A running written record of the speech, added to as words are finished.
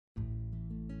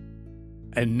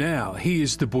And now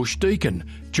here's the Bush Deacon,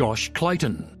 Josh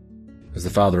Clayton. As the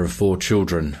father of 4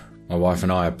 children, my wife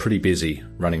and I are pretty busy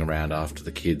running around after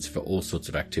the kids for all sorts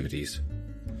of activities.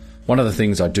 One of the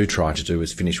things I do try to do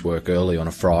is finish work early on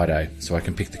a Friday so I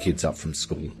can pick the kids up from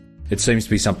school. It seems to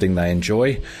be something they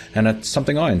enjoy, and it's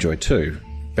something I enjoy too,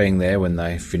 being there when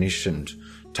they finish and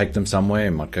take them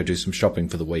somewhere, might go do some shopping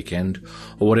for the weekend,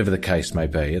 or whatever the case may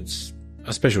be. It's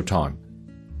a special time.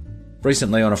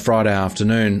 Recently on a Friday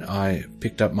afternoon, I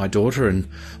picked up my daughter and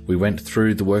we went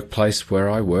through the workplace where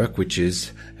I work, which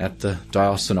is at the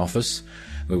diocesan office.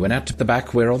 We went out to the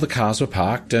back where all the cars were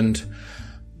parked and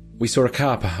we saw a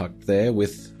car parked there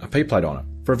with a P-plate on it,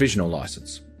 provisional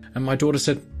licence. And my daughter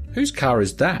said, "Whose car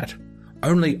is that?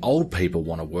 Only old people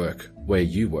want to work where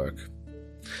you work."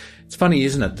 It's funny,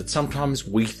 isn't it, that sometimes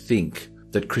we think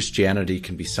that Christianity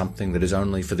can be something that is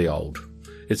only for the old.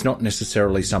 It's not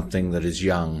necessarily something that is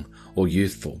young or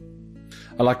youthful.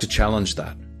 I like to challenge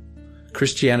that.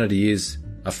 Christianity is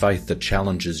a faith that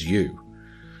challenges you.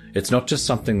 It's not just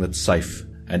something that's safe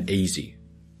and easy.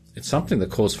 It's something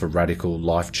that calls for radical,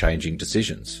 life-changing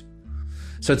decisions.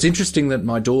 So it's interesting that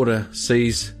my daughter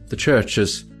sees the church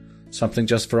as something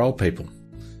just for old people,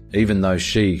 even though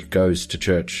she goes to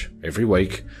church every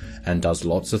week and does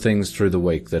lots of things through the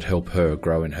week that help her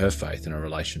grow in her faith and her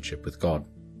relationship with God.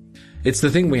 It's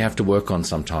the thing we have to work on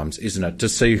sometimes, isn't it? To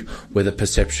see whether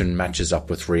perception matches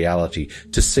up with reality,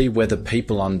 to see whether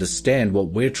people understand what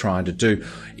we're trying to do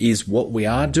is what we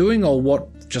are doing or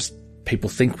what just people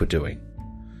think we're doing.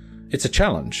 It's a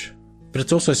challenge, but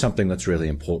it's also something that's really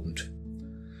important.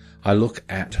 I look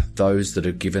at those that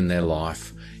have given their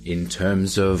life in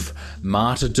terms of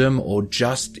martyrdom or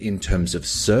just in terms of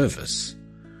service.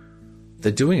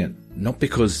 They're doing it not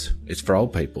because it's for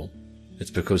old people,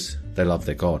 it's because they love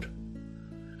their God.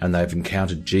 And they've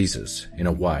encountered Jesus in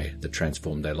a way that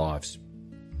transformed their lives.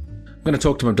 I'm going to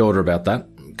talk to my daughter about that.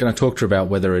 I'm going to talk to her about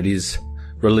whether it is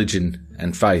religion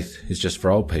and faith is just for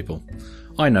old people.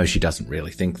 I know she doesn't really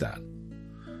think that.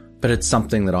 But it's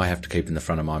something that I have to keep in the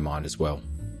front of my mind as well.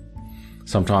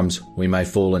 Sometimes we may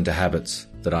fall into habits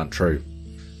that aren't true.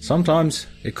 Sometimes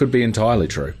it could be entirely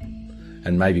true.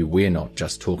 And maybe we're not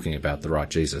just talking about the right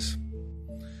Jesus.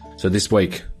 So this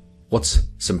week, what's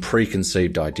some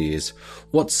preconceived ideas?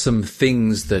 What's some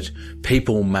things that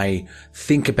people may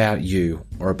think about you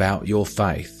or about your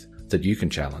faith that you can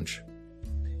challenge?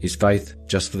 Is faith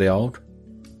just for the old?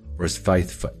 Or is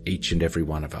faith for each and every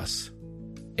one of us?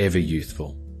 Ever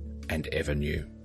youthful and ever new.